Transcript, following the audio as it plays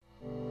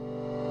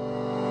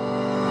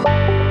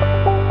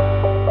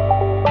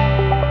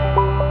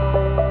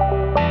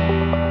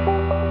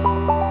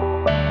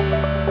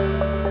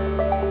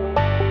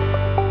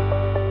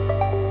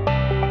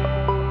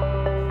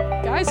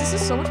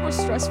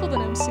stressful than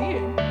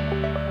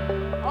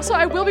emceeing. Also,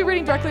 I will be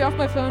reading directly off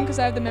my phone because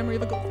I have the memory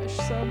of a goldfish,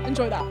 so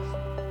enjoy that.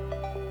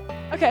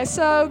 Okay,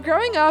 so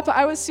growing up,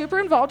 I was super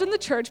involved in the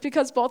church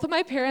because both of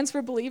my parents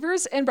were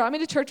believers and brought me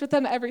to church with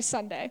them every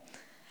Sunday.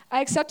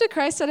 I accepted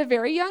Christ at a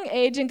very young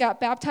age and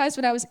got baptized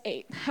when I was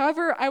 8.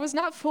 However, I was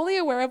not fully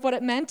aware of what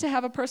it meant to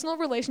have a personal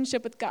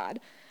relationship with God.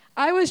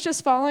 I was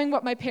just following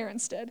what my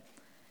parents did.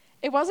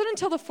 It wasn't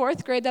until the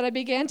 4th grade that I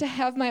began to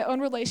have my own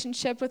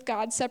relationship with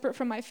God separate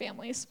from my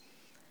family's.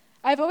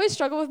 I've always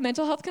struggled with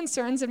mental health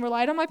concerns and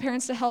relied on my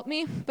parents to help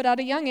me, but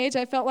at a young age,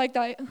 I felt like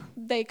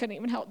they couldn't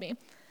even help me.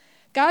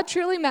 God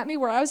truly met me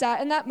where I was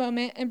at in that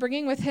moment and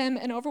bringing with him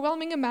an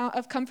overwhelming amount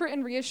of comfort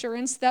and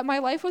reassurance that my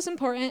life was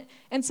important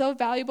and so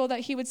valuable that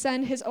he would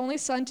send his only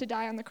son to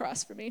die on the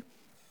cross for me.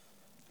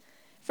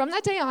 From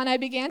that day on, I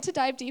began to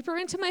dive deeper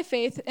into my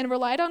faith and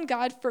relied on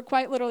God for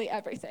quite literally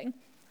everything.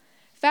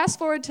 Fast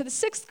forward to the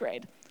 6th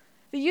grade.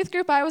 The youth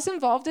group I was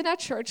involved in at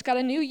church got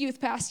a new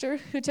youth pastor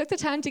who took the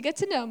time to get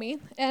to know me,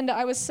 and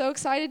I was so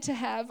excited to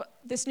have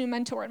this new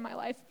mentor in my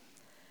life.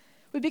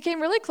 We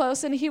became really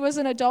close, and he was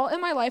an adult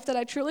in my life that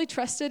I truly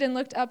trusted and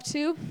looked up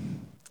to.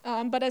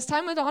 But as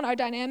time went on, our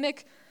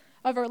dynamic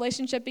of our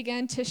relationship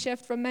began to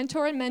shift from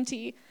mentor and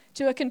mentee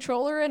to a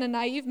controller and a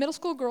naive middle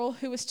school girl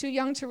who was too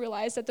young to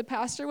realize that the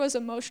pastor was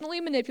emotionally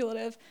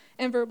manipulative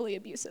and verbally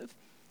abusive.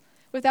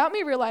 Without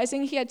me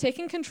realizing, he had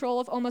taken control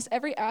of almost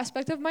every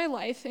aspect of my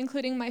life,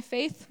 including my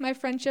faith, my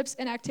friendships,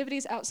 and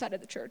activities outside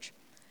of the church.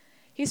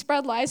 He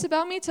spread lies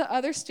about me to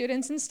other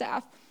students and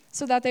staff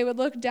so that they would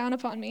look down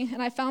upon me,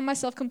 and I found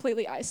myself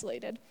completely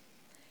isolated.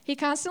 He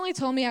constantly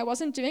told me I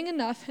wasn't doing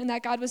enough and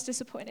that God was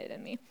disappointed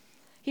in me.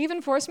 He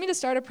even forced me to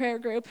start a prayer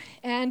group,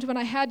 and when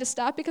I had to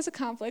stop because of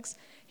conflicts,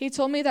 he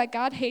told me that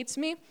God hates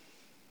me,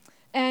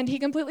 and he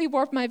completely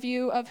warped my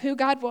view of who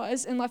God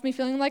was and left me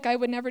feeling like I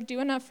would never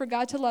do enough for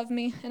God to love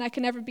me, and I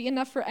could never be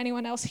enough for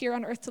anyone else here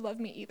on earth to love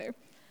me either.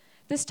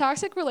 This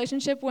toxic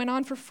relationship went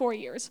on for 4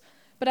 years,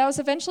 but I was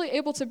eventually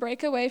able to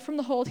break away from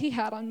the hold he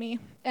had on me,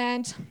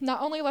 and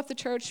not only left the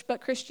church,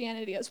 but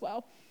Christianity as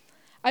well.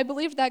 I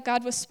believed that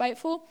God was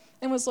spiteful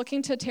and was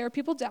looking to tear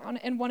people down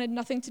and wanted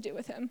nothing to do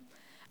with him.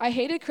 I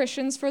hated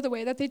Christians for the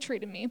way that they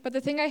treated me, but the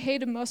thing I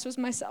hated most was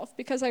myself,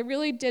 because I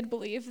really did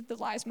believe the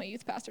lies my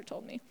youth pastor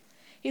told me.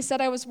 He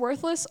said I was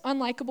worthless,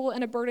 unlikable,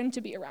 and a burden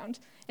to be around,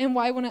 and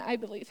why wouldn't I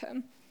believe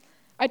him?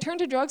 I turned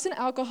to drugs and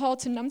alcohol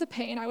to numb the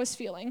pain I was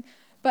feeling,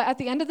 but at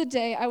the end of the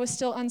day, I was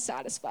still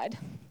unsatisfied.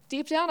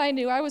 Deep down, I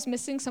knew I was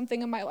missing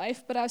something in my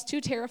life, but I was too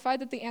terrified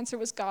that the answer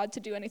was God to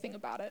do anything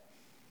about it.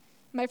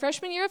 My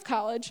freshman year of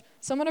college,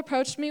 someone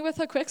approached me with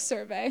a quick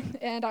survey,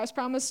 and I was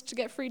promised to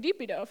get free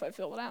DP dough if I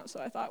filled it out,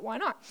 so I thought, why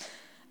not?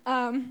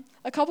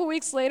 A couple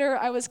weeks later,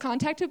 I was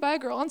contacted by a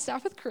girl on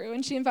staff with Crew,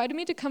 and she invited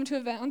me to come to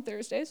an event on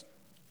Thursdays,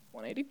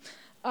 180.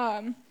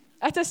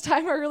 At this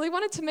time, I really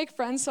wanted to make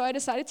friends, so I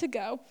decided to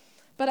go,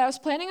 but I was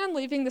planning on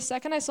leaving the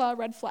second I saw a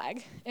red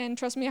flag, and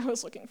trust me, I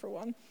was looking for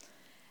one.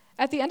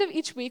 At the end of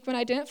each week, when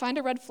I didn't find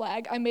a red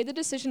flag, I made the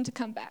decision to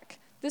come back.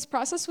 This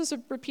process was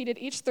repeated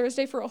each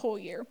Thursday for a whole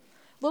year.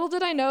 Little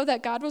did I know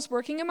that God was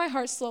working in my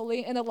heart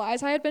slowly, and the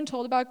lies I had been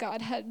told about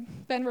God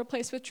had been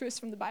replaced with truths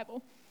from the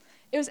Bible.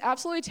 It was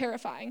absolutely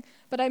terrifying,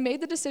 but I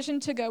made the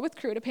decision to go with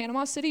Crew to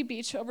Panama City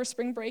Beach over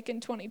spring break in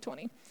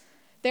 2020.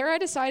 There I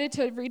decided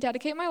to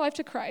rededicate my life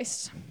to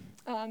Christ,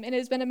 and it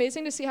has been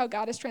amazing to see how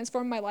God has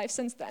transformed my life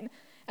since then.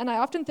 And I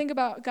often think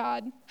about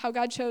God, how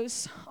God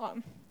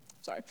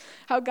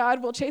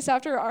will chase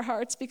after our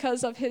hearts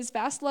because of his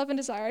vast love and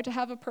desire to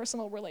have a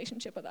personal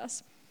relationship with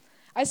us.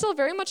 I still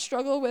very much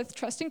struggle with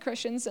trusting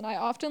Christians, and I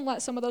often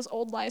let some of those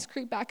old lies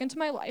creep back into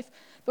my life.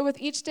 But with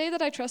each day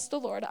that I trust the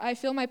Lord, I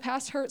feel my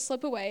past hurt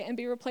slip away and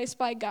be replaced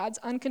by God's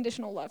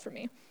unconditional love for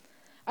me.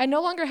 I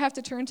no longer have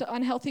to turn to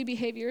unhealthy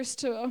behaviors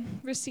to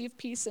receive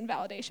peace and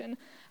validation.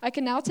 I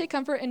can now take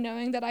comfort in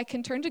knowing that I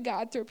can turn to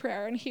God through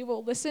prayer, and he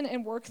will listen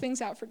and work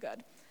things out for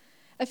good.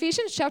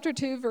 Ephesians chapter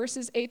 2,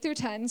 verses 8 through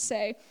 10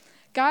 say,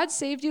 God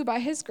saved you by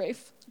his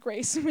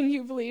grace when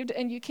you believed,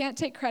 and you can't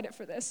take credit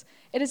for this.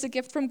 It is a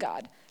gift from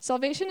God.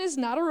 Salvation is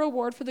not a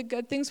reward for the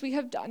good things we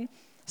have done,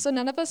 so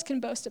none of us can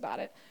boast about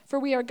it. For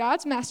we are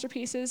God's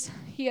masterpieces.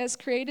 He has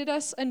created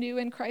us anew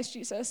in Christ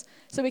Jesus,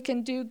 so we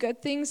can do good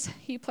things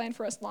he planned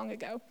for us long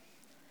ago.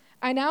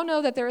 I now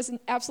know that there is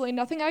absolutely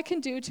nothing I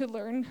can do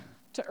to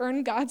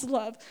earn God's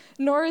love,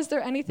 nor is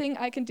there anything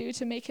I can do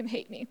to make him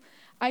hate me.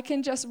 I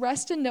can just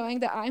rest in knowing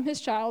that I am his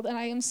child, and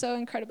I am so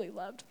incredibly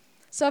loved.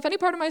 So if any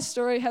part of my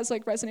story has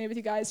resonated with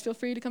you guys, feel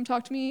free to come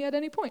talk to me at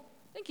any point.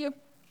 Thank you.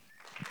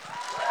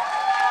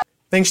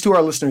 Thanks to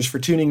our listeners for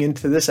tuning in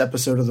to this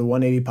episode of the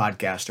 180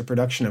 Podcast, a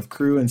production of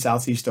Crew in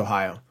Southeast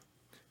Ohio.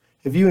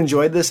 If you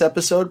enjoyed this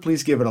episode,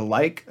 please give it a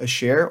like, a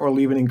share, or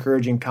leave an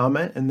encouraging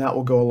comment, and that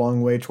will go a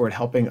long way toward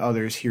helping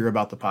others hear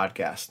about the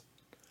podcast.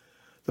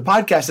 The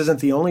podcast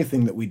isn't the only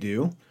thing that we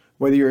do.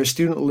 Whether you're a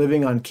student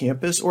living on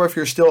campus or if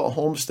you're still at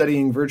home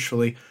studying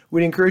virtually,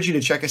 we'd encourage you to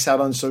check us out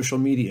on social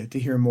media to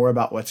hear more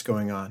about what's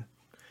going on.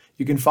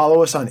 You can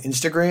follow us on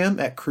Instagram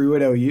at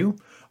crew@OU,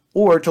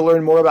 or to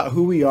learn more about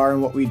who we are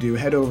and what we do,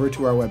 head over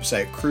to our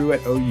website,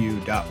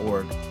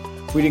 crew@ou.org.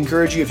 We'd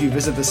encourage you if you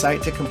visit the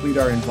site to complete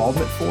our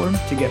involvement form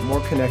to get more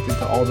connected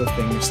to all the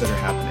things that are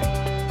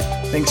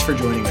happening. Thanks for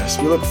joining us.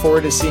 We look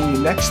forward to seeing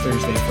you next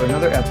Thursday for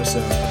another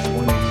episode of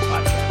 180.